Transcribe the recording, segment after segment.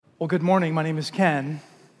Well, good morning. My name is Ken,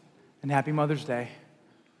 and happy Mother's Day.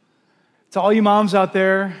 To all you moms out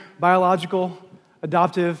there, biological,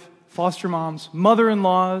 adoptive, foster moms,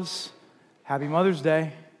 mother-in-laws, happy Mother's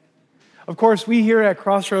Day. Of course, we here at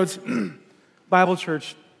Crossroads Bible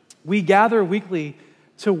Church, we gather weekly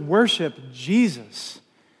to worship Jesus,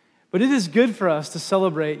 but it is good for us to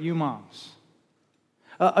celebrate you moms.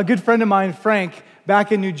 A good friend of mine, Frank,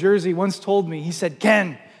 back in New Jersey, once told me, he said,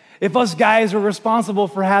 Ken, if us guys were responsible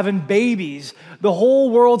for having babies, the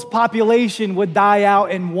whole world's population would die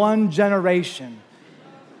out in one generation.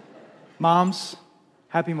 Moms,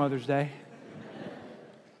 happy Mother's Day.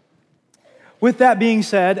 With that being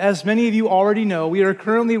said, as many of you already know, we are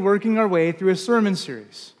currently working our way through a sermon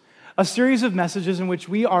series, a series of messages in which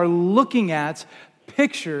we are looking at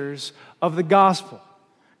pictures of the gospel.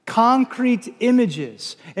 Concrete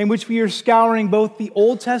images in which we are scouring both the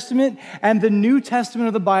Old Testament and the New Testament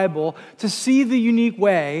of the Bible to see the unique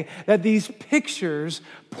way that these pictures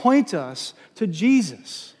point us to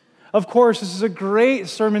Jesus. Of course, this is a great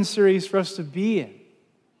sermon series for us to be in.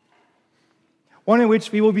 One in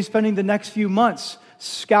which we will be spending the next few months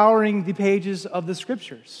scouring the pages of the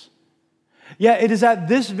Scriptures. Yet it is at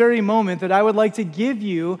this very moment that I would like to give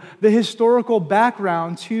you the historical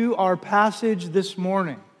background to our passage this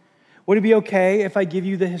morning. Would it be okay if I give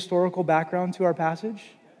you the historical background to our passage?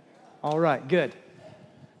 All right, good.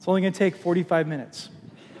 It's only going to take 45 minutes.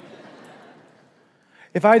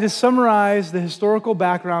 If I had to summarize the historical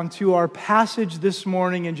background to our passage this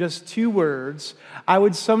morning in just 2 words, I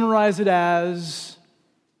would summarize it as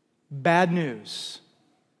bad news.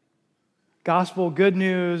 Gospel, good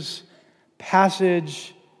news.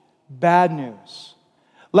 Passage, bad news.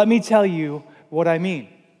 Let me tell you what I mean.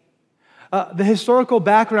 The historical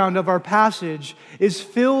background of our passage is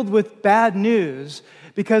filled with bad news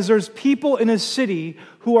because there's people in a city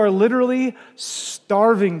who are literally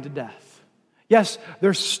starving to death. Yes,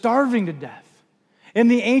 they're starving to death. In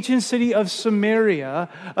the ancient city of Samaria,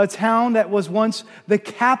 a town that was once the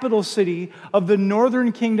capital city of the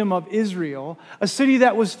northern kingdom of Israel, a city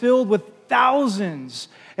that was filled with thousands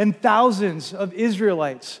and thousands of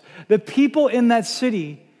Israelites, the people in that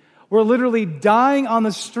city were literally dying on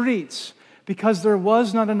the streets because there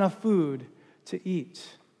was not enough food to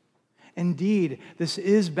eat. Indeed, this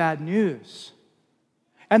is bad news.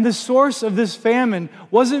 And the source of this famine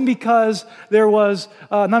wasn't because there was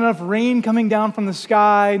not enough rain coming down from the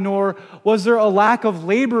sky, nor was there a lack of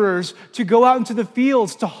laborers to go out into the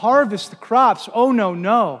fields to harvest the crops. Oh,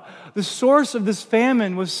 no. The source of this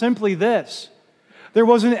famine was simply this. There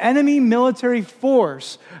was an enemy military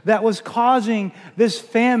force that was causing this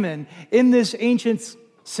famine in this ancient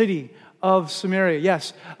city of Samaria.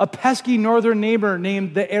 Yes, a pesky northern neighbor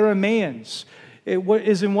named the Arameans, it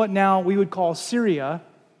is in what now we would call Syria,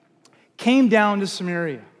 came down to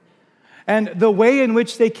Samaria. And the way in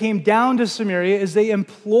which they came down to Samaria is they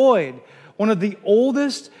employed one of the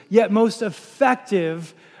oldest yet most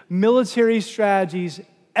effective military strategies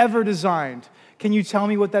ever designed. Can you tell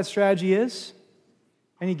me what that strategy is?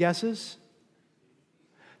 Any guesses?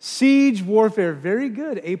 Siege warfare. Very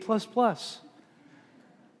good. A++.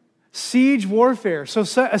 Siege warfare. So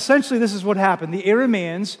essentially this is what happened. The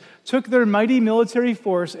Arameans took their mighty military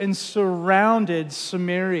force and surrounded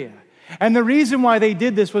Samaria. And the reason why they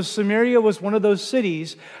did this was Samaria was one of those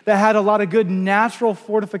cities that had a lot of good natural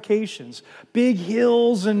fortifications. Big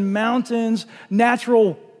hills and mountains,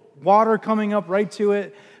 natural water coming up right to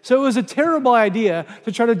it. So it was a terrible idea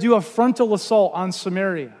to try to do a frontal assault on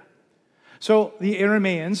Samaria. So the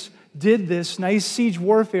Arameans did this nice siege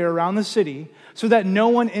warfare around the city so that no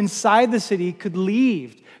one inside the city could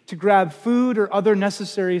leave to grab food or other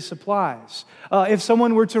necessary supplies. If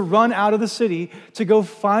someone were to run out of the city to go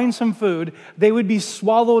find some food, they would be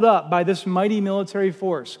swallowed up by this mighty military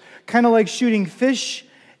force, kind of like shooting fish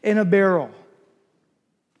in a barrel.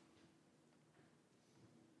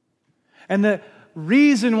 And the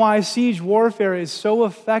reason why siege warfare is so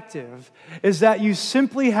effective is that you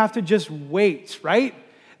simply have to just wait, right?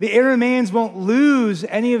 The Arameans won't lose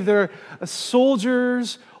any of their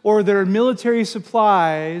soldiers or their military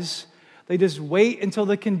supplies. They just wait until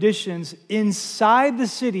the conditions inside the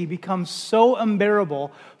city become so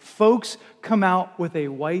unbearable, folks come out with a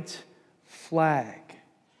white flag.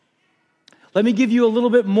 Let me give you a little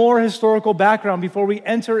bit more historical background before we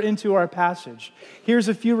enter into our passage. Here's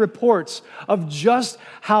a few reports of just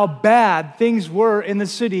how bad things were in the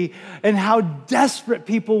city and how desperate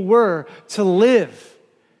people were to live.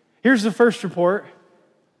 Here's the first report.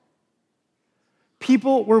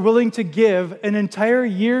 People were willing to give an entire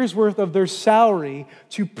year's worth of their salary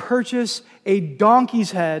to purchase a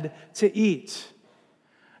donkey's head to eat.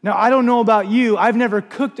 Now, I don't know about you. I've never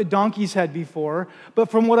cooked a donkey's head before, but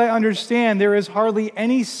from what I understand, there is hardly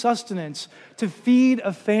any sustenance to feed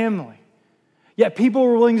a family. Yet people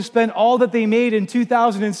were willing to spend all that they made in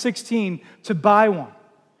 2016 to buy one.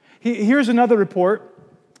 Here's another report.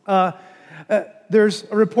 There's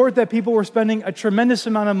a report that people were spending a tremendous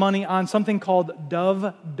amount of money on something called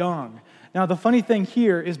dove dung. Now, the funny thing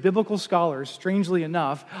here is biblical scholars, strangely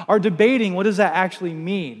enough, are debating what does that actually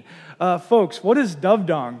mean. Folks, what is dove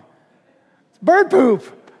dung? It's bird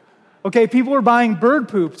poop. Okay, people were buying bird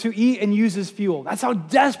poop to eat and use as fuel. That's how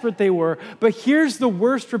desperate they were. But here's the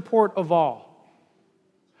worst report of all.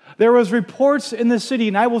 There was reports in the city,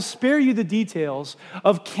 and I will spare you the details,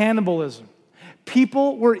 of cannibalism.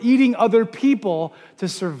 People were eating other people to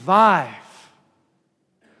survive.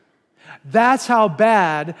 That's how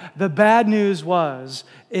bad the bad news was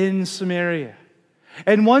in Samaria.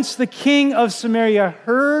 And once the king of Samaria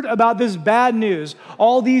heard about this bad news,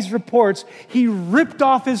 all these reports, he ripped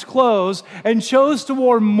off his clothes and chose to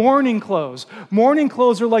wear mourning clothes. Mourning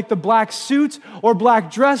clothes are like the black suit or black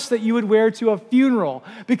dress that you would wear to a funeral,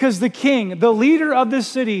 because the king, the leader of the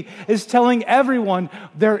city, is telling everyone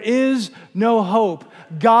there is no hope.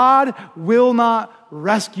 God will not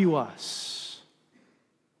rescue us.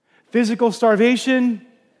 Physical starvation,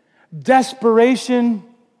 desperation,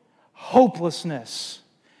 hopelessness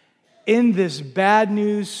in this bad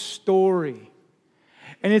news story.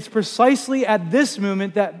 And it's precisely at this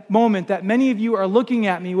moment that many of you are looking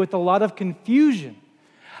at me with a lot of confusion.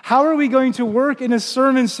 How are we going to work in a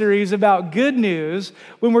sermon series about good news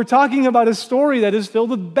when we're talking about a story that is filled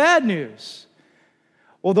with bad news?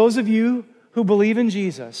 Well, those of you who believe in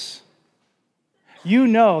Jesus, you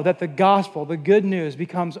know that the gospel, the good news,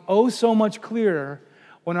 becomes oh so much clearer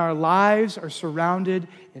when our lives are surrounded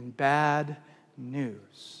in bad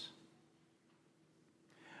news.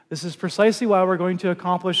 This is precisely why we're going to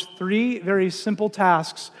accomplish 3 very simple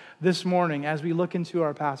tasks this morning as we look into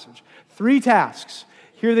our passage. 3 tasks.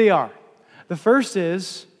 Here they are. The first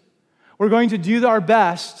is we're going to do our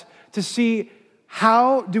best to see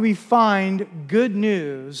how do we find good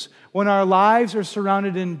news when our lives are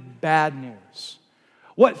surrounded in bad news.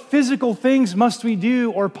 What physical things must we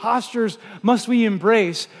do or postures must we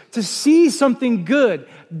embrace to see something good,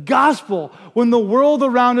 gospel, when the world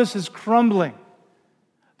around us is crumbling?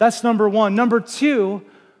 That's number 1. Number 2,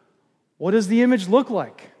 what does the image look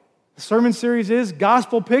like? The sermon series is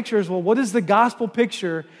Gospel Pictures. Well, what is the gospel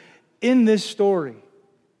picture in this story?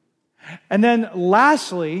 And then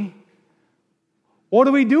lastly, what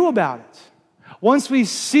do we do about it? Once we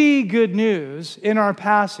see good news in our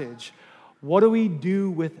passage, what do we do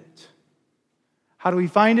with it? How do we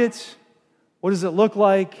find it? What does it look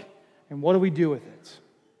like? And what do we do with it?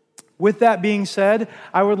 With that being said,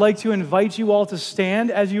 I would like to invite you all to stand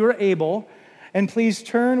as you are able, and please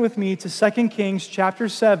turn with me to 2 Kings chapter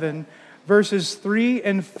 7, verses 3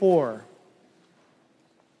 and 4.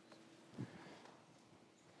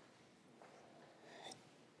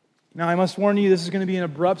 Now, I must warn you, this is going to be an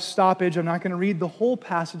abrupt stoppage. I'm not going to read the whole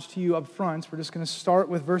passage to you up front. We're just going to start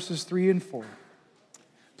with verses 3 and 4.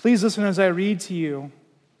 Please listen as I read to you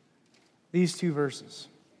these 2 verses.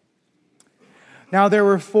 Now, there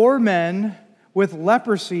were 4 men with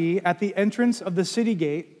leprosy at the entrance of the city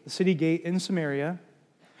gate in Samaria.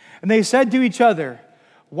 And they said to each other,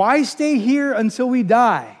 "Why stay here until we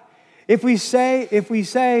die? If we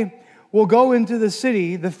say, we'll go into the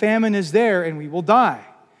city, the famine is there and we will die.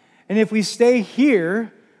 And if we stay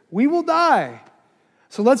here, we will die.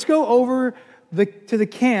 So let's go over to the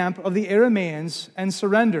camp of the Arameans and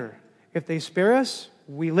surrender. If they spare us,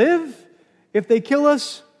 we live. If they kill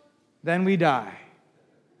us, then we die."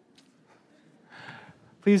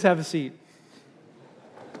 Please have a seat.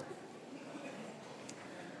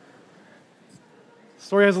 The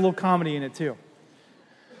story has a little comedy in it too.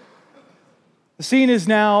 The scene is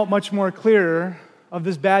now much more clearer of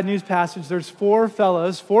this bad news passage. There's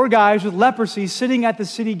 4 guys with leprosy sitting at the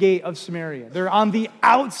city gate of Samaria. They're on the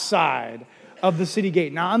outside of the city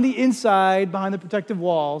gate, not on the inside behind the protective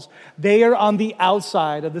walls. They are on the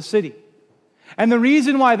outside of the city. And the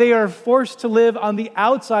reason why they are forced to live on the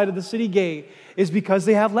outside of the city gate is because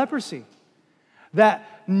they have leprosy. That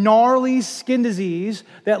gnarly skin disease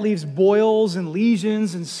that leaves boils and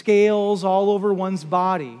lesions and scales all over one's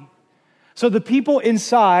body. So the people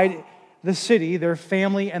inside the city, their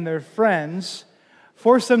family and their friends,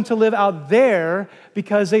 force them to live out there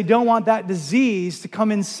because they don't want that disease to come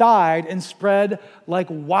inside and spread like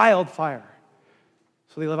wildfire.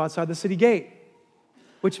 So they live outside the city gate,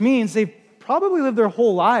 which means they probably live their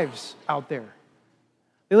whole lives out there.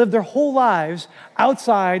 They live their whole lives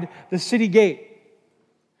outside the city gate.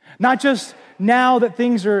 Not just now that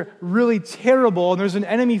things are really terrible and there's an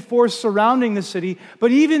enemy force surrounding the city,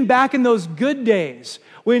 but even back in those good days,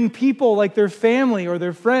 when people like their family or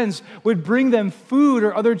their friends would bring them food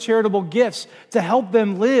or other charitable gifts to help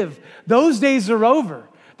them live, those days are over.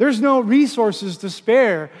 There's no resources to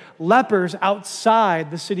spare lepers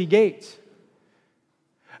outside the city gates.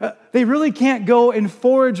 They really can't go and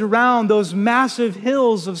forage around those massive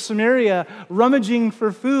hills of Samaria, rummaging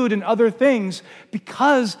for food and other things,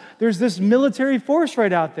 because there's this military force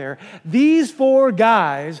right out there. These 4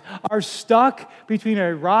 guys are stuck between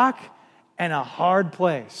a rock and a hard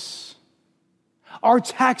place. Our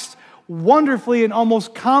text wonderfully and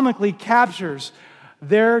almost comically captures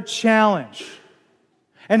their challenge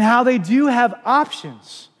and how they do have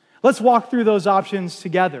options. Let's walk through those options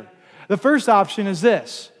together. The first option is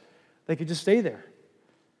this. They could just stay there.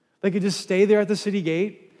 They could just stay there at the city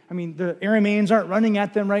gate. I mean, the Arameans aren't running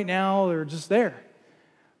at them right now. They're just there.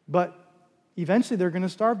 But eventually they're going to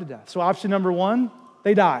starve to death. So option number 1,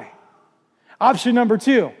 they die. Option number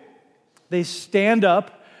 2, they stand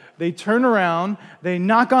up, they turn around, they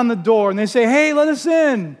knock on the door, and they say, "Hey, let us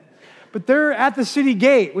in." But they're at the city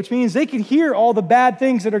gate, which means they can hear all the bad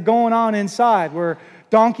things that are going on inside, where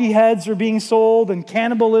donkey heads are being sold and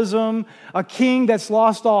cannibalism, a king that's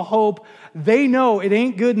lost all hope. They know it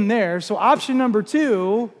ain't good in there. So option number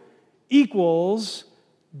 2 equals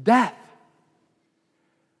death.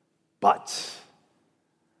 But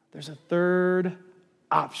there's a third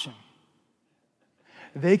option.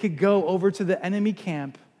 They could go over to the enemy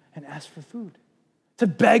camp and ask for food, to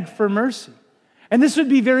beg for mercy. And this would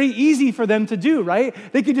be very easy for them to do, right?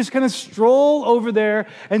 They could just kind of stroll over there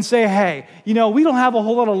and say, "Hey, we don't have a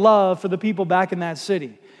whole lot of love for the people back in that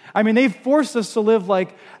city. I mean, they've forced us to live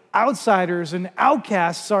like outsiders and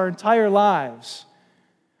outcasts our entire lives.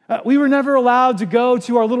 We were never allowed to go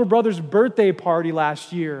to our little brother's birthday party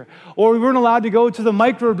last year, or we weren't allowed to go to the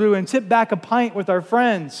microbrew and tip back a pint with our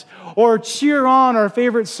friends, or cheer on our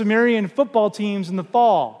favorite Sumerian football teams in the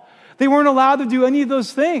fall. They weren't allowed to do any of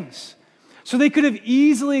those things." So they could have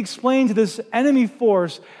easily explained to this enemy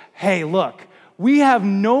force, "Hey, look, we have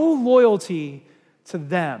no loyalty to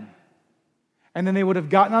them." And then they would have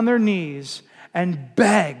gotten on their knees and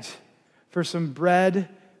begged for some bread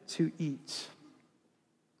to eat.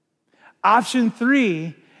 Option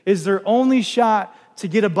 3 is their only shot to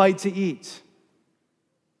get a bite to eat.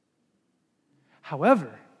 However,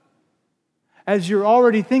 as you're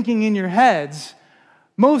already thinking in your heads,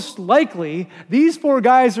 most likely, these 4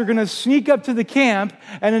 guys are going to sneak up to the camp,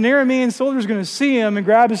 and an Aramean soldier is going to see him and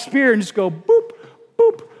grab his spear and just go boop,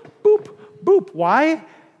 boop, boop, boop. Why?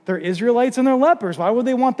 They're Israelites and they're lepers. Why would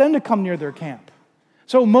they want them to come near their camp?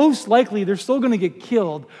 So most likely, they're still going to get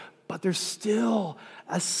killed, but there's still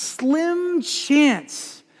a slim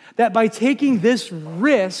chance that by taking this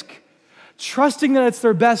risk, trusting that it's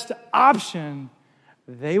their best option,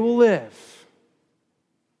 they will live.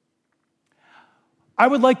 I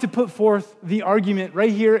would like to put forth the argument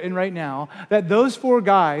right here and right now that those 4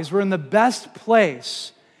 guys were in the best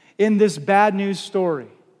place in this bad news story.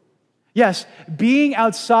 Yes, being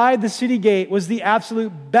outside the city gate was the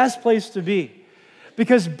absolute best place to be,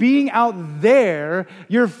 because being out there,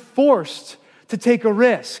 you're forced to take a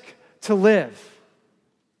risk to live.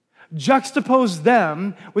 Juxtapose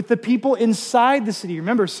them with the people inside the city.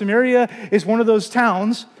 Remember, Samaria is one of those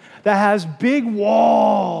towns that has big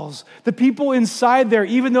walls. The people inside there,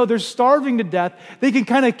 even though they're starving to death, they can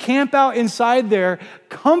kind of camp out inside there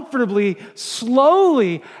comfortably,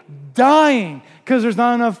 slowly dying because there's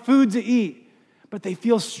not enough food to eat. But they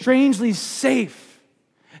feel strangely safe,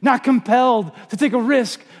 not compelled to take a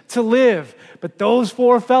risk to live. But those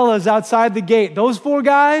 4 fellas outside the gate, those 4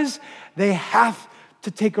 guys, they have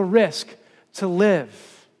to take a risk to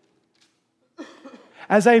live.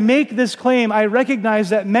 As I make this claim, I recognize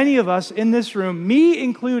that many of us in this room, me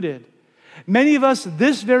included, many of us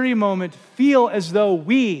this very moment feel as though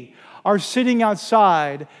we are sitting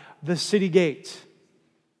outside the city gate.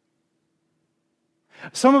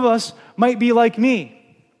 Some of us might be like me.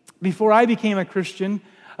 Before I became a Christian,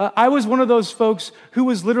 I was one of those folks who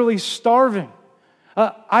was literally starving.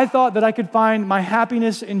 I thought that I could find my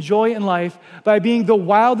happiness and joy in life by being the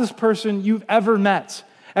wildest person you've ever met.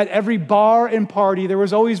 At every bar and party, there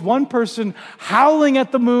was always one person howling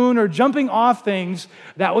at the moon or jumping off things.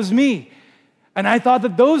 That was me. And I thought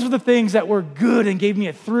that those were the things that were good and gave me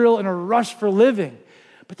a thrill and a rush for living.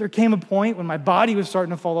 But there came a point when my body was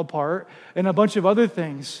starting to fall apart and a bunch of other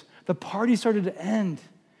things. The party started to end.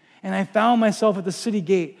 And I found myself at the city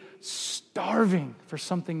gate starving for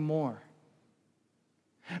something more.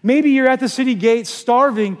 Maybe you're at the city gate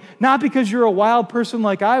starving, not because you're a wild person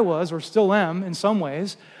like I was, or still am in some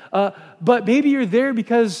ways, But maybe you're there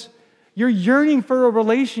because you're yearning for a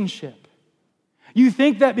relationship. You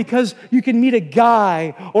think that because you can meet a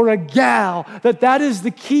guy or a gal, that is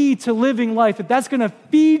the key to living life, that that's going to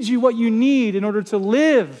feed you what you need in order to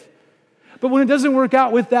live. But when it doesn't work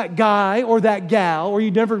out with that guy or that gal, or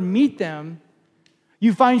you never meet them,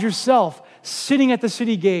 you find yourself sitting at the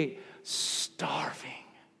city gate, starving.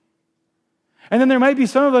 And then there might be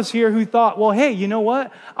some of us here who thought, well, hey, you know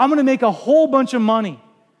what? I'm going to make a whole bunch of money.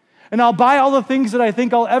 And I'll buy all the things that I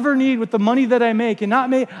think I'll ever need with the money that I make.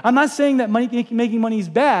 I'm not saying that making money is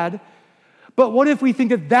bad, but what if we think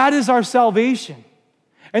that that is our salvation?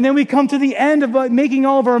 And then we come to the end of making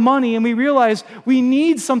all of our money and we realize we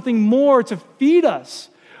need something more to feed us.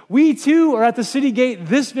 We too are at the city gate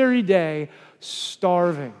this very day,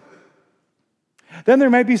 starving. Then there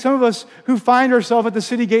might be some of us who find ourselves at the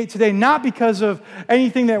city gate today, not because of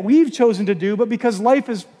anything that we've chosen to do, but because life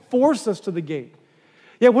has forced us to the gate.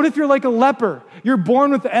 Yeah, what if you're like a leper? You're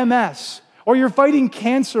born with MS, or you're fighting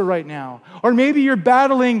cancer right now, or maybe you're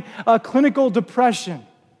battling clinical depression.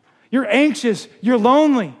 You're anxious, you're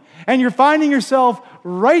lonely, and you're finding yourself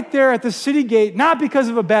right there at the city gate, not because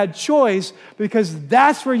of a bad choice, but because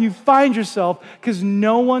that's where you find yourself, because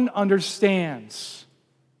no one understands.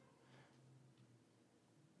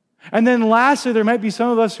 And then lastly, there might be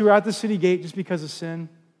some of us who are at the city gate just because of sin.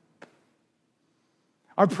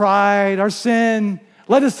 Our pride, our sin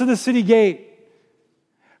led us to the city gate.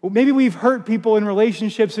 Well, maybe we've hurt people in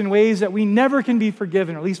relationships in ways that we never can be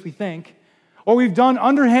forgiven, or at least we think. Or we've done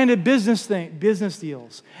underhanded business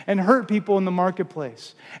deals and hurt people in the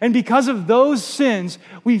marketplace. And because of those sins,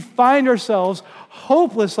 we find ourselves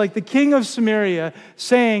hopeless, like the king of Samaria,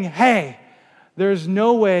 saying, hey, there's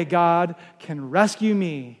no way God can rescue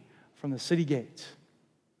me from the city gate.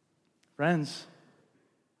 Friends,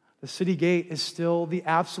 the city gate is still the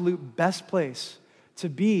absolute best place to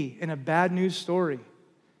be in a bad news story.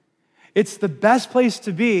 It's the best place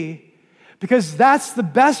to be because that's the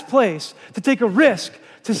best place to take a risk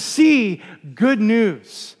to see good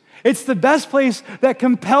news. It's the best place that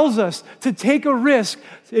compels us to take a risk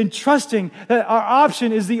in trusting that our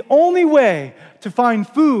option is the only way to find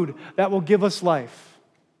food that will give us life.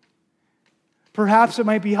 Perhaps it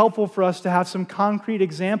might be helpful for us to have some concrete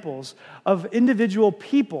examples of individual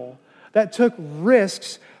people that took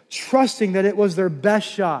risks trusting that it was their best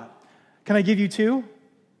shot. Can I give you two?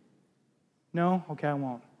 No? Okay, I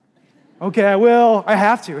won't. Okay, I will. I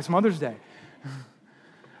have to. It's Mother's Day.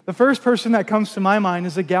 The first person that comes to my mind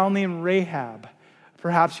is a gal named Rahab.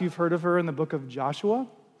 Perhaps you've heard of her in the book of Joshua.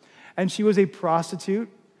 And she was a prostitute.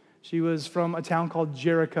 She was from a town called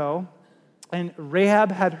Jericho. And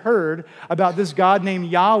Rahab had heard about this God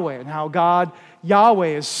named Yahweh and how God,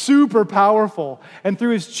 Yahweh, is super powerful. And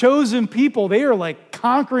through his chosen people, they are like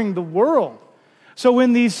conquering the world. So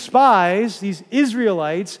when these spies, these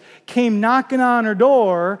Israelites, came knocking on her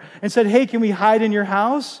door and said, hey, can we hide in your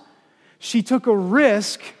house? She took a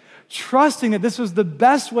risk, trusting that this was the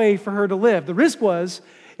best way for her to live. The risk was,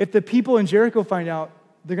 if the people in Jericho find out,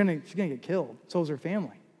 she's going to get killed. So is her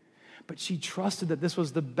family. But she trusted that this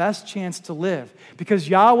was the best chance to live because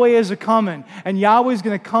Yahweh is a-coming, and Yahweh is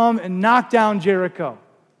going to come and knock down Jericho.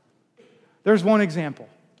 There's one example.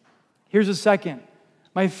 Here's a second.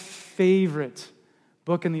 My favorite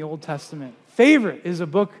book in the Old Testament. Favorite is a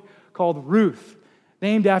book called Ruth,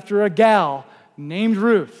 named after a gal named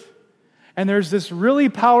Ruth. And there's this really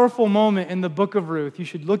powerful moment in the book of Ruth. You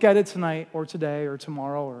should look at it tonight or today or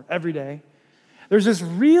tomorrow or every day. There's this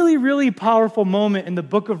really, really powerful moment in the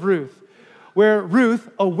book of Ruth where Ruth,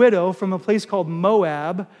 a widow from a place called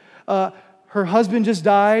Moab, her husband just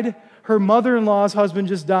died. Her mother-in-law's husband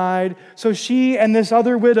just died. So she and this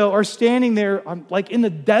other widow are standing there like in the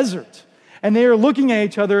desert. And they are looking at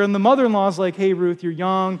each other. And the mother-in-law is like, hey, Ruth, you're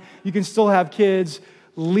young. You can still have kids.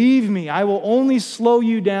 Leave me. I will only slow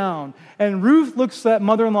you down. And Ruth looks that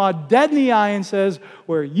mother-in-law dead in the eye and says,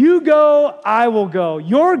 where you go, I will go.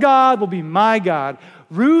 Your God will be my God.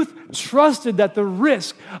 Ruth trusted that the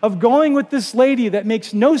risk of going with this lady that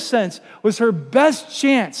makes no sense was her best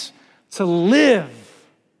chance to live.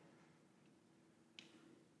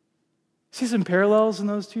 See some parallels in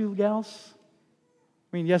those two gals?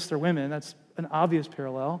 I mean, yes, they're women. That's an obvious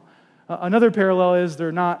parallel. Another parallel is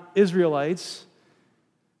they're not Israelites.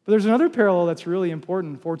 But there's another parallel that's really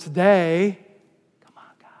important for today. Come on,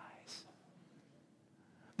 guys.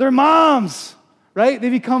 They're moms, right? They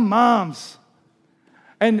become moms.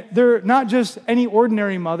 And they're not just any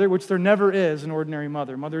ordinary mother, which there never is an ordinary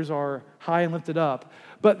mother. Mothers are high and lifted up.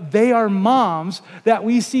 But they are moms that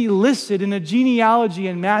we see listed in a genealogy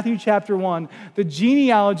in Matthew chapter 1, the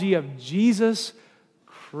genealogy of Jesus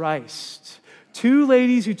Christ. Two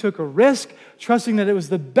ladies who took a risk, trusting that it was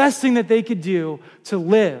the best thing that they could do to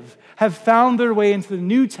live, have found their way into the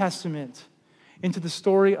New Testament, into the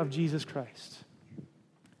story of Jesus Christ.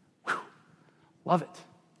 Whew. Love it.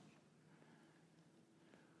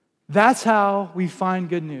 That's how we find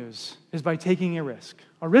good news, is by taking a risk,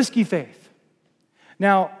 a risky faith.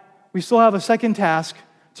 Now, we still have a second task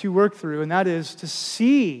to work through, and that is to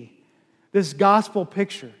see this gospel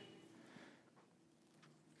picture.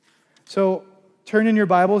 So, turn in your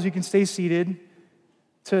Bibles, you can stay seated,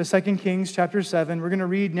 to 2 Kings chapter 7. We're going to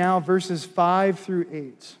read now verses 5 through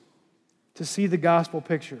 8 to see the gospel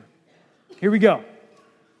picture. Here we go.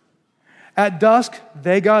 At dusk,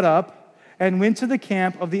 they got up and went to the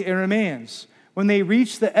camp of the Arameans. When they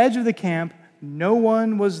reached the edge of the camp, no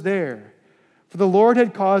one was there, for the Lord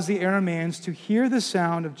had caused the Arameans to hear the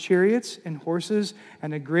sound of chariots and horses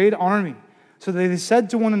and a great army. So they said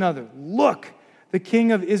to one another, "Look, the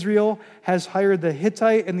king of Israel has hired the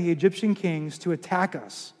Hittite and the Egyptian kings to attack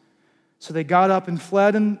us." So they got up and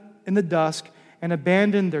fled in the dusk and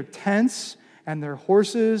abandoned their tents and their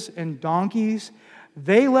horses and donkeys.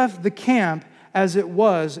 They left the camp as it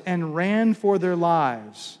was and ran for their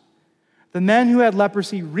lives. The men who had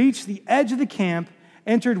leprosy reached the edge of the camp,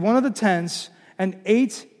 entered one of the tents, and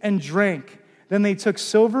ate and drank. Then they took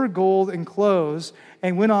silver, gold, and clothes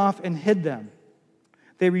and went off and hid them.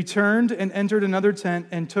 They returned and entered another tent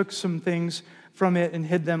and took some things from it and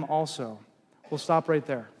hid them also. We'll stop right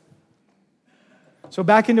there. So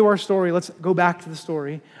back into our story. Let's go back to the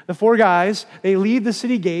story. The four guys, they leave the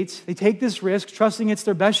city gates. They take this risk, trusting it's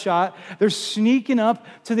their best shot. They're sneaking up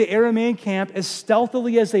to the Aramean camp as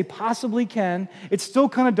stealthily as they possibly can. It's still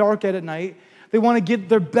kind of dark at night. They want to get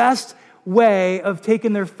their best way of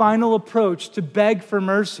taking their final approach to beg for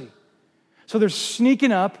mercy. So they're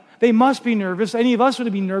sneaking up. They must be nervous. Any of us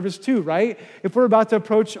would be nervous too, right? If we're about to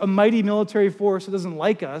approach a mighty military force that doesn't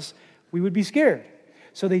like us, we would be scared.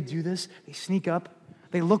 So they do this. They sneak up.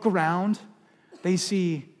 They look around. They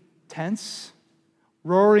see tents,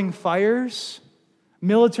 roaring fires,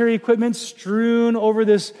 military equipment strewn over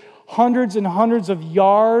this hundreds and hundreds of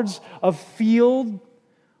yards of field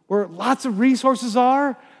where lots of resources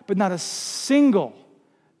are, but not a single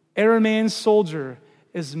Aramean soldier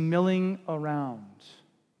is milling around.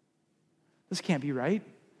 This can't be right.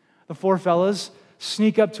 The four fellas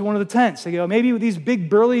sneak up to one of the tents. They go, maybe these big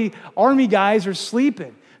burly army guys are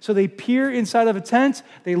sleeping. So they peer inside of a tent.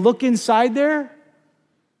 They look inside there.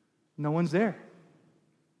 No one's there.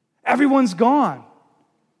 Everyone's gone.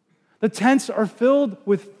 The tents are filled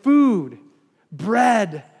with food,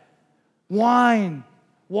 bread, wine,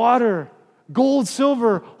 water, gold,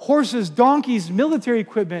 silver, horses, donkeys, military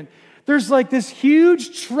equipment. There's like this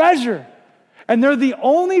huge treasure. And they're the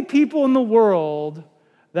only people in the world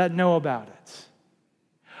that know about it.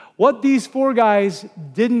 What these four guys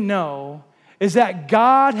didn't know is that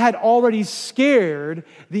God had already scared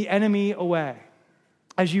the enemy away.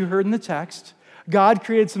 As you heard in the text, God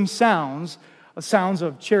created some sounds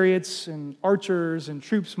of chariots and archers and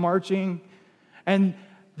troops marching. And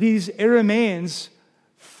these Arameans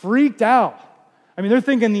freaked out. I mean, they're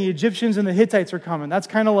thinking the Egyptians and the Hittites are coming. That's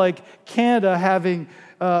kind of like Canada having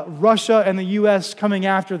Russia and the U.S. coming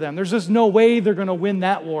after them. There's just no way they're going to win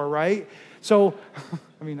that war, right? So,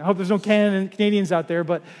 I mean, I hope there's no Canadians out there,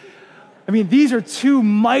 but I mean, these are two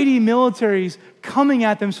mighty militaries coming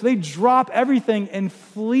at them, so they drop everything and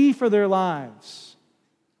flee for their lives.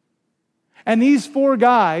 And these four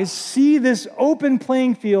guys see this open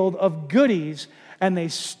playing field of goodies, and they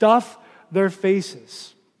stuff their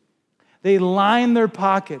faces. They line their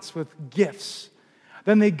pockets with gifts.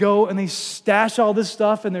 Then they go and they stash all this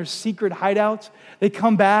stuff in their secret hideout. They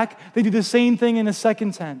come back. They do the same thing in a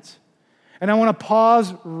second tent. And I want to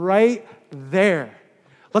pause right there.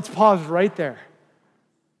 Let's pause right there.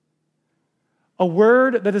 A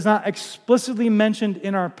word that is not explicitly mentioned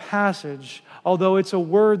in our passage, although it's a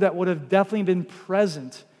word that would have definitely been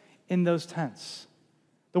present in those tents.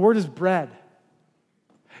 The word is bread.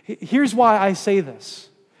 Here's why I say this.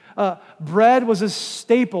 Bread was a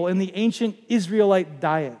staple in the ancient Israelite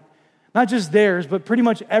diet. Not just theirs, but pretty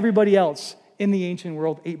much everybody else in the ancient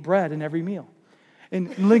world ate bread in every meal.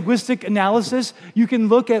 In linguistic analysis, you can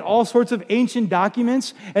look at all sorts of ancient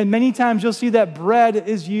documents, and many times you'll see that bread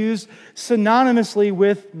is used synonymously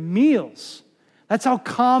with meals. That's how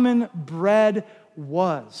common bread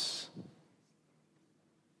was.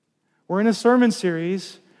 We're in a sermon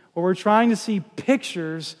series where we're trying to see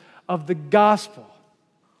pictures of the gospel.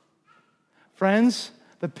 Friends,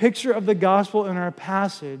 the picture of the gospel in our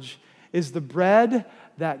passage is the bread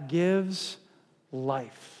that gives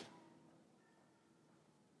life.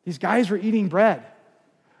 These guys were eating bread.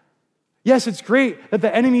 Yes, it's great that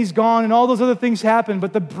the enemy's gone and all those other things happen,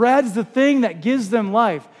 but the bread's the thing that gives them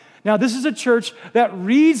life. Now, this is a church that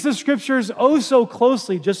reads the scriptures oh so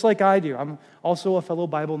closely, just like I do. I'm also a fellow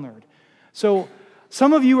Bible nerd. So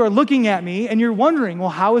some of you are looking at me and you're wondering, well,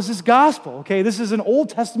 how is this gospel? Okay, this is an Old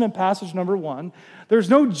Testament passage, number one. There's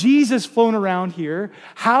no Jesus flown around here.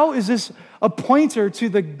 How is this a pointer to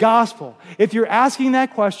the gospel? If you're asking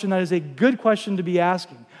that question, that is a good question to be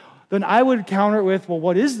asking. Then I would counter it with, well,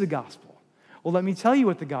 what is the gospel? Well, let me tell you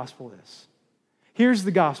what the gospel is. Here's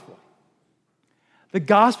the gospel. The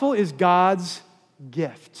gospel is God's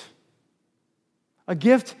gift. A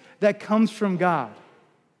gift that comes from God.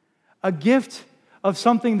 A gift of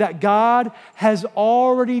something that God has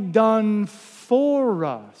already done for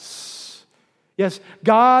us. Yes,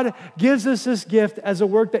 God gives us this gift as a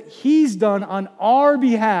work that He's done on our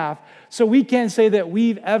behalf, so we can't say that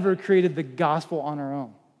we've ever created the gospel on our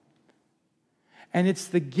own. And it's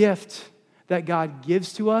the gift that God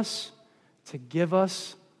gives to us to give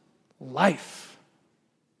us life.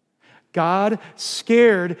 God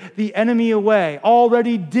scared the enemy away,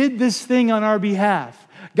 already did this thing on our behalf.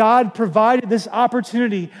 God provided this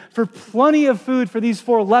opportunity for plenty of food for these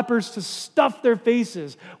 4 lepers to stuff their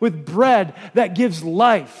faces with bread that gives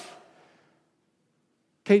life.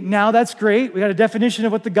 Okay, now that's great. We got a definition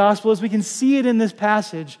of what the gospel is. We can see it in this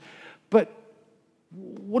passage. But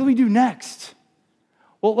what do we do next?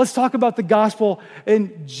 Well, let's talk about the gospel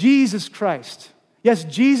in Jesus Christ. Yes,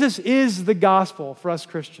 Jesus is the gospel for us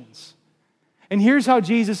Christians. And here's how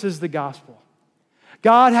Jesus is the gospel.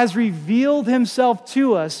 God has revealed Himself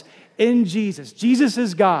to us in Jesus. Jesus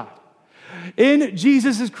is God. In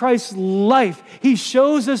Jesus Christ's life, He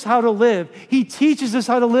shows us how to live. He teaches us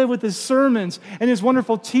how to live with His sermons and His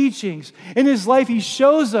wonderful teachings. In His life, He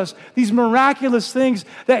shows us these miraculous things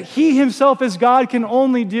that He Himself as God can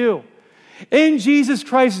only do. In Jesus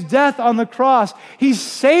Christ's death on the cross, He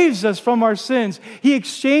saves us from our sins. He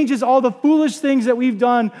exchanges all the foolish things that we've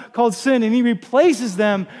done called sin, and He replaces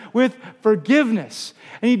them with forgiveness.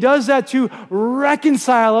 And He does that to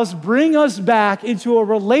reconcile us, bring us back into a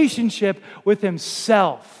relationship with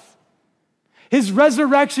Himself. His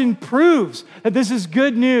resurrection proves that this is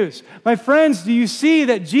good news. My friends, do you see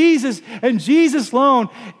that Jesus and Jesus alone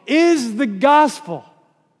is the gospel?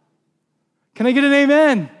 Can I get an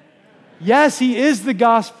amen? Yes, He is the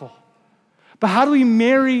gospel. But how do we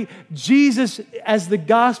marry Jesus as the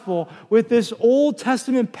gospel with this Old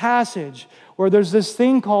Testament passage where there's this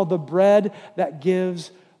thing called the bread that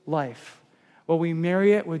gives life? Well, we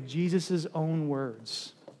marry it with Jesus' own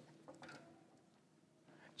words.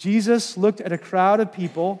 Jesus looked at a crowd of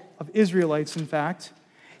people, of Israelites in fact.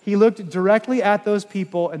 He looked directly at those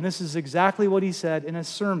people, and this is exactly what He said in a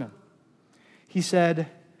sermon. He said,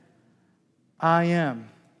 I am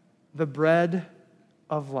the bread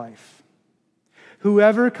of life.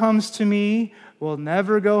 Whoever comes to me will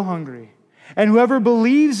never go hungry, and whoever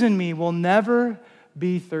believes in me will never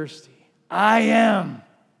be thirsty. I am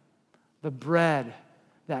the bread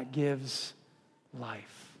that gives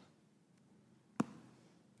life.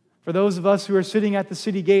 For those of us who are sitting at the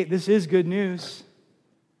city gate, this is good news.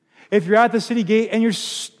 If you're at the city gate and you're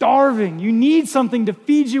starving, you need something to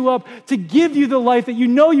feed you up, to give you the life that you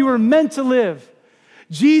know you were meant to live.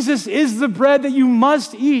 Jesus is the bread that you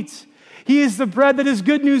must eat. He is the bread that is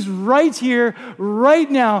good news right here,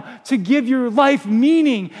 right now, to give your life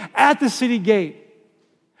meaning at the city gate.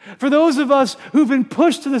 For those of us who've been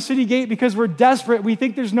pushed to the city gate because we're desperate, we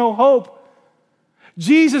think there's no hope,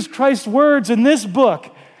 Jesus Christ's words in this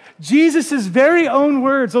book, Jesus' very own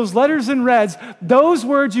words, those letters in reds, those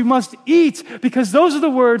words you must eat because those are the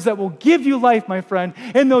words that will give you life, my friend.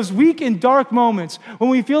 In those weak and dark moments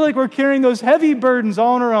when we feel like we're carrying those heavy burdens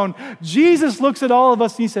all on our own, Jesus looks at all of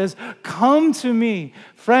us and He says, come to me.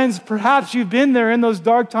 Friends, perhaps you've been there in those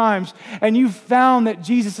dark times and you found that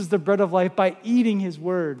Jesus is the bread of life by eating His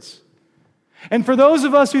words. And for those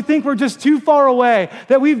of us who think we're just too far away,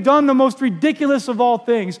 that we've done the most ridiculous of all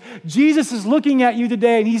things, Jesus is looking at you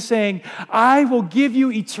today and He's saying, I will give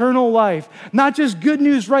you eternal life. Not just good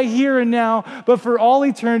news right here and now, but for all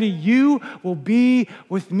eternity, you will be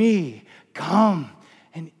with me. Come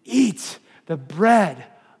and eat the bread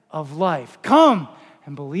of life. Come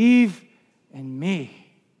and believe in me.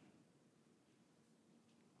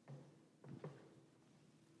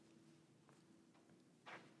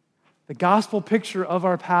 The gospel picture of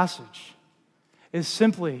our passage is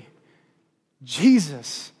simply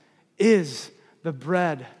Jesus is the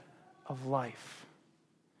bread of life.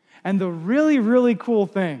 And the really, really cool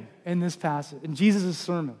thing in this passage, in Jesus'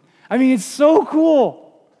 sermon, I mean, it's so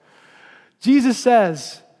cool. Jesus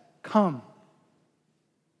says, come.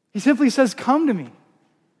 He simply says, come to me.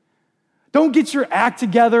 Don't get your act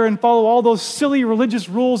together and follow all those silly religious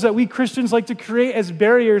rules that we Christians like to create as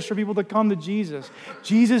barriers for people to come to Jesus.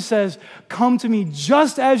 Jesus says, come to me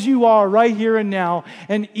just as you are right here and now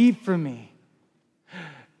and eat from me.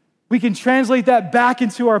 We can translate that back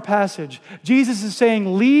into our passage. Jesus is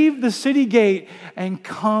saying, leave the city gate and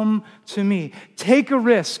come to me. Take a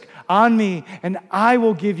risk on me and I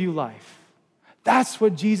will give you life. That's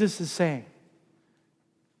what Jesus is saying.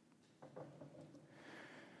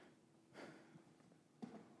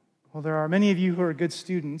 Well, there are many of you who are good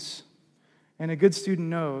students, and a good student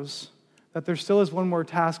knows that there still is one more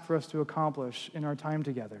task for us to accomplish in our time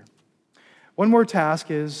together. One more task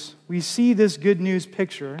is we see this good news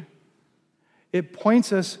picture. It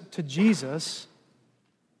points us to Jesus.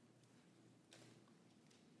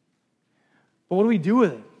 But what do we do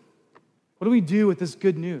with it? What do we do with this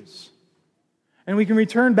good news? And we can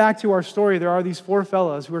return back to our story. There are these four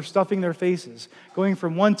fellas who are stuffing their faces, going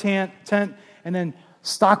from one tent and then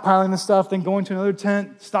stockpiling the stuff, then going to another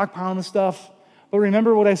tent, stockpiling the stuff. But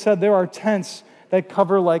remember what I said, there are tents that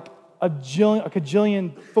cover like a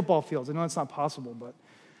cajillion football fields. I know it's not possible, but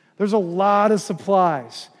there's a lot of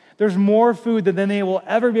supplies. There's more food than they will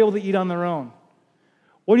ever be able to eat on their own.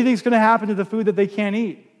 What do you think is going to happen to the food that they can't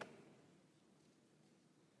eat?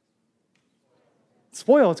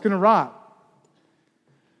 Spoil, it's going to rot.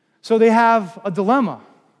 So they have a dilemma.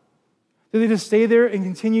 Do they just stay there and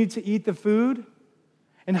continue to eat the food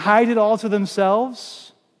and hide it all to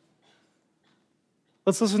themselves?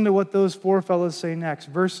 Let's listen to what those four fellows say next.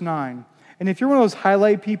 Verse 9. And if you're one of those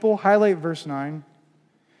highlight people, highlight verse 9.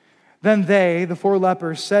 Then they, the four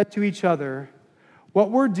lepers, said to each other,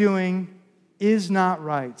 what we're doing is not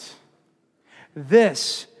right.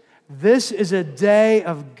 This is a day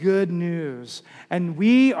of good news, and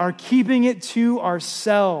we are keeping it to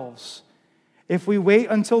ourselves. If we wait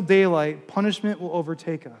until daylight, punishment will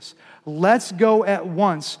overtake us. Let's go at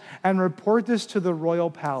once and report this to the royal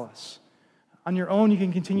palace. On your own, you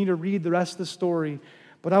can continue to read the rest of the story,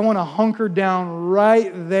 but I want to hunker down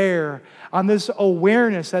right there on this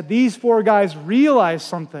awareness that these four guys realize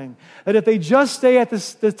something, that if they just stay at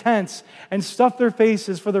the tents and stuff their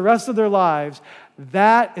faces for the rest of their lives,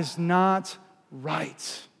 that is not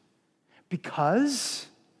right. Because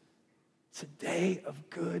it's a day of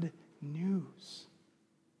good news.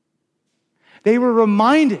 They were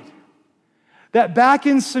reminded that back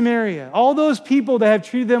in Samaria, all those people that have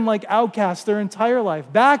treated them like outcasts their entire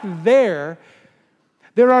life, back there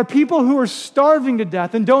are people who are starving to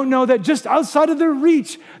death and don't know that just outside of their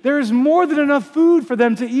reach, there is more than enough food for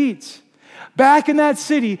them to eat. Back in that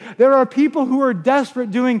city, there are people who are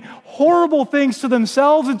desperate, doing horrible things to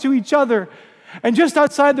themselves and to each other. And just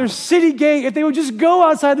outside their city gate, if they would just go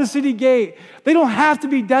outside the city gate, they don't have to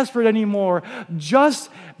be desperate anymore. Just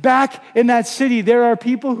back in that city, there are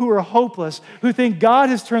people who are hopeless, who think God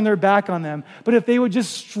has turned their back on them. But if they would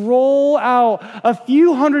just stroll out a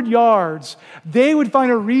few hundred yards, they would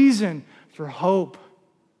find a reason for hope.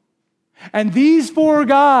 And these four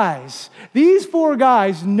guys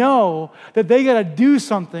know that they got to do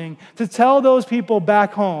something to tell those people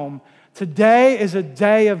back home, today is a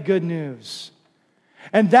day of good news.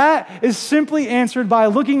 And that is simply answered by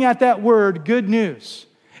looking at that word, good news.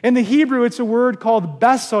 In the Hebrew, it's a word called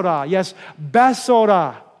besorah. Yes,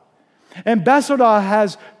 besorah. And besorah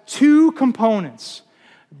has two components.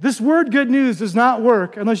 This word good news does not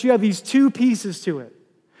work unless you have these two pieces to it.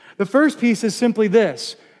 The first piece is simply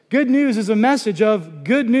this. Good news is a message of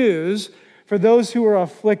good news for those who are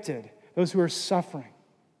afflicted, those who are suffering.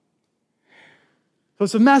 So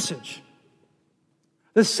it's a message.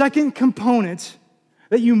 The second component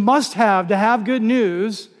that you must have to have good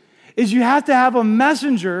news is you have to have a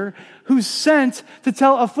messenger who's sent to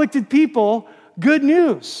tell afflicted people good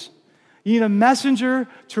news. You need a messenger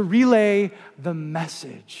to relay the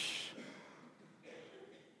message.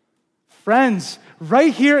 Friends,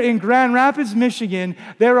 right here in Grand Rapids, Michigan,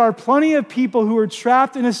 there are plenty of people who are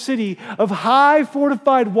trapped in a city of high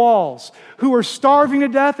fortified walls, who are starving to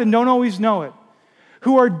death and don't always know it,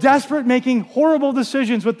 who are desperate, making horrible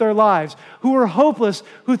decisions with their lives, who are hopeless,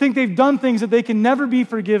 who think they've done things that they can never be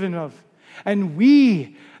forgiven of. And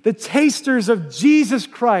we, the tasters of Jesus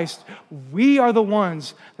Christ, we are the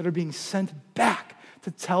ones that are being sent back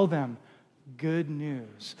to tell them good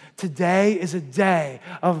news. Today is a day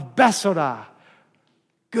of besorah,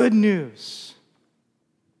 good news.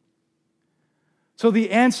 So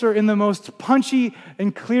the answer in the most punchy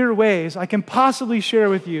and clear ways I can possibly share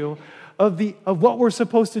with you of what we're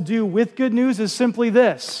supposed to do with good news is simply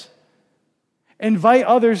this. Invite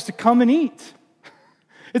others to come and eat.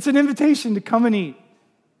 It's an invitation to come and eat.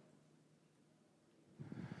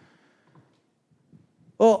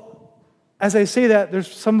 Well, as I say that,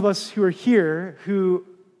 there's some of us who are here who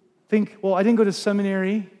think, well, I didn't go to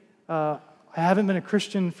seminary. I haven't been a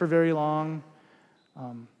Christian for very long.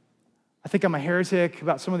 I think I'm a heretic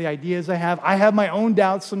about some of the ideas I have. I have my own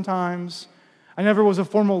doubts sometimes. I never was a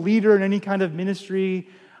formal leader in any kind of ministry.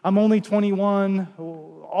 I'm only 21.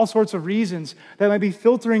 All sorts of reasons that might be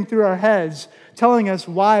filtering through our heads, telling us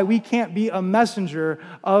why we can't be a messenger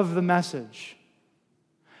of the message.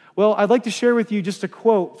 Well, I'd like to share with you just a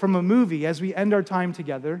quote from a movie as we end our time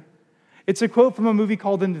together. It's a quote from a movie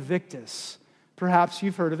called Invictus. Perhaps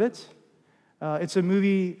you've heard of it. It's a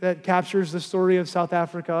movie that captures the story of South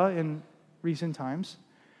Africa in recent times.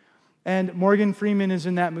 And Morgan Freeman is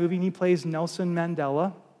in that movie, and he plays Nelson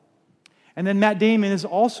Mandela. And then Matt Damon is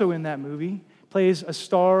also in that movie, plays a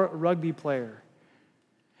star rugby player.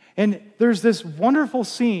 And there's this wonderful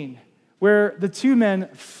scene where the two men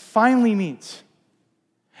finally meet.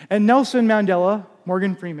 And Nelson Mandela,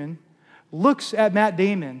 Morgan Freeman, looks at Matt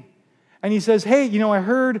Damon, and he says, hey, I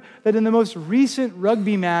heard that in the most recent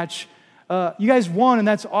rugby match, you guys won, and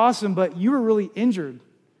that's awesome, but you were really injured.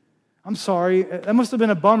 I'm sorry. That must have been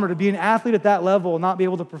a bummer to be an athlete at that level and not be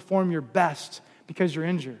able to perform your best because you're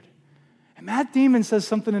injured. And Matt Damon says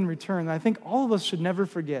something in return that I think all of us should never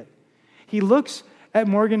forget. He looks at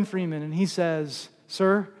Morgan Freeman and he says,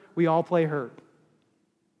 sir, we all play hurt.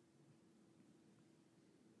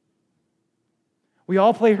 We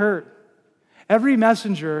all play hurt. Every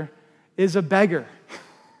messenger is a beggar.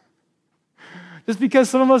 Just because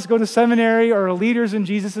some of us go to seminary or are leaders in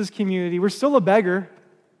Jesus' community, we're still a beggar.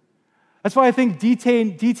 That's why I think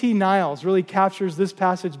D.T. Niles really captures this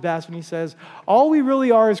passage best when he says, all we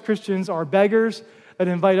really are as Christians are beggars that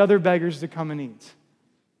invite other beggars to come and eat.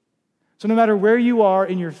 So no matter where you are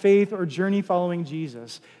in your faith or journey following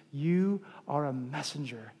Jesus, you are a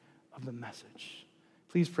messenger of the message.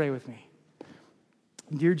 Please pray with me.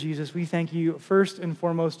 Dear Jesus, we thank you first and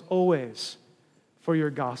foremost always for your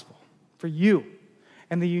gospel, for you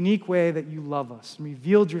and the unique way that you love us and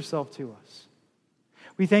revealed yourself to us.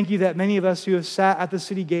 We thank you that many of us who have sat at the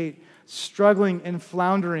city gate, struggling and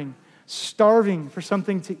floundering, starving for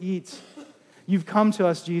something to eat, you've come to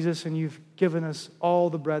us, Jesus, and you've given us all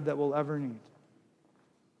the bread that we'll ever need.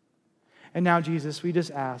 And now, Jesus, we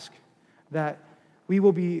just ask that we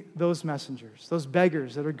will be those messengers, those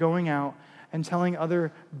beggars that are going out and telling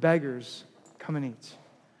other beggars, come and eat.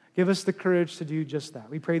 Give us the courage to do just that.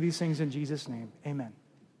 We pray these things in Jesus' name. Amen.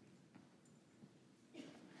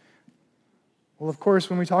 Well, of course,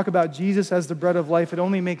 when we talk about Jesus as the bread of life, it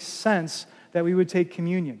only makes sense that we would take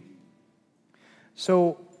communion.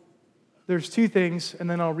 So there's two things, and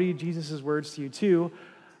then I'll read Jesus' words to you. Two,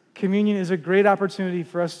 communion is a great opportunity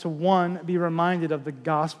for us to, one, be reminded of the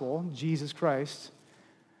gospel, Jesus Christ.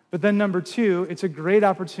 But then number two, it's a great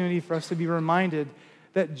opportunity for us to be reminded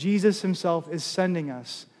that Jesus himself is sending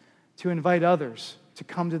us to invite others to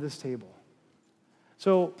come to this table.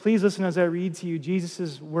 So please listen as I read to you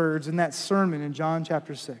Jesus' words in that sermon in John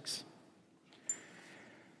chapter 6.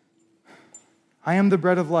 I am the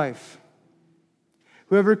bread of life.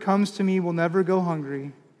 Whoever comes to me will never go hungry,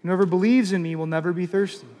 and whoever believes in me will never be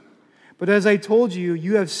thirsty. But as I told you,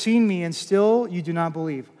 you have seen me, and still you do not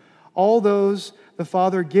believe. All those the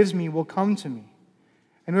Father gives me will come to me,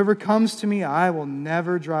 and whoever comes to me I will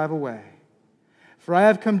never drive away. For I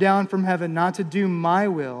have come down from heaven not to do my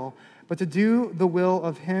will, but to do the will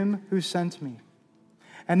of him who sent me.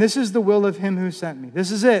 And this is the will of him who sent me.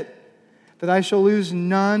 This is it, that I shall lose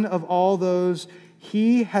none of all those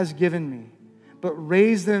he has given me, but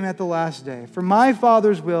raise them at the last day. For my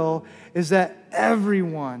Father's will is that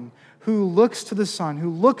everyone who looks to the Son, who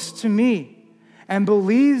looks to me and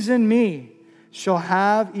believes in me, shall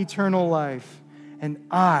have eternal life, and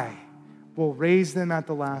I will raise them at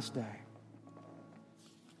the last day.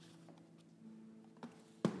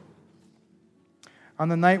 On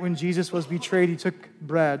the night when Jesus was betrayed, he took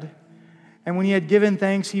bread, and when he had given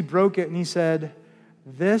thanks, he broke it, and he said,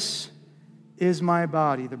 "This is my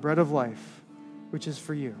body, the bread of life, which is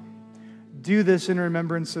for you. Do this in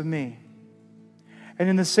remembrance of me." And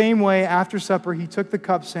in the same way, after supper, he took the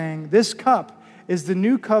cup, saying, "This cup is the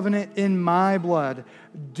new covenant in my blood.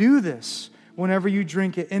 Do this whenever you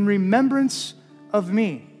drink it in remembrance of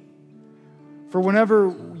me. For whenever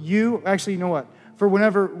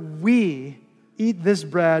we eat this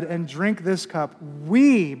bread and drink this cup,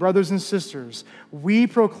 we, brothers and sisters, we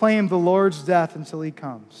proclaim the Lord's death until he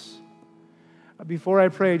comes." Before I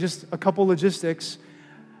pray, just a couple logistics.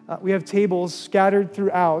 We have tables scattered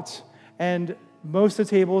throughout, and most of the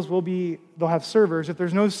tables they'll have servers. If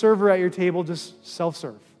there's no server at your table, just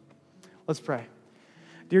self-serve. Let's pray.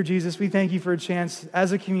 Dear Jesus, we thank you for a chance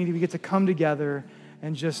as a community we get to come together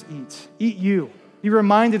and just eat. Eat you. Be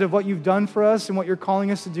reminded of what you've done for us and what you're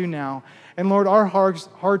calling us to do now. And Lord, our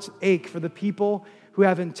hearts ache for the people who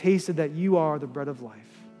haven't tasted that you are the bread of life.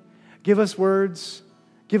 Give us words,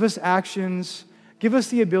 give us actions, give us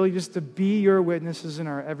the ability just to be your witnesses in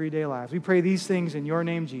our everyday lives. We pray these things in your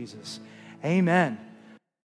name, Jesus. Amen.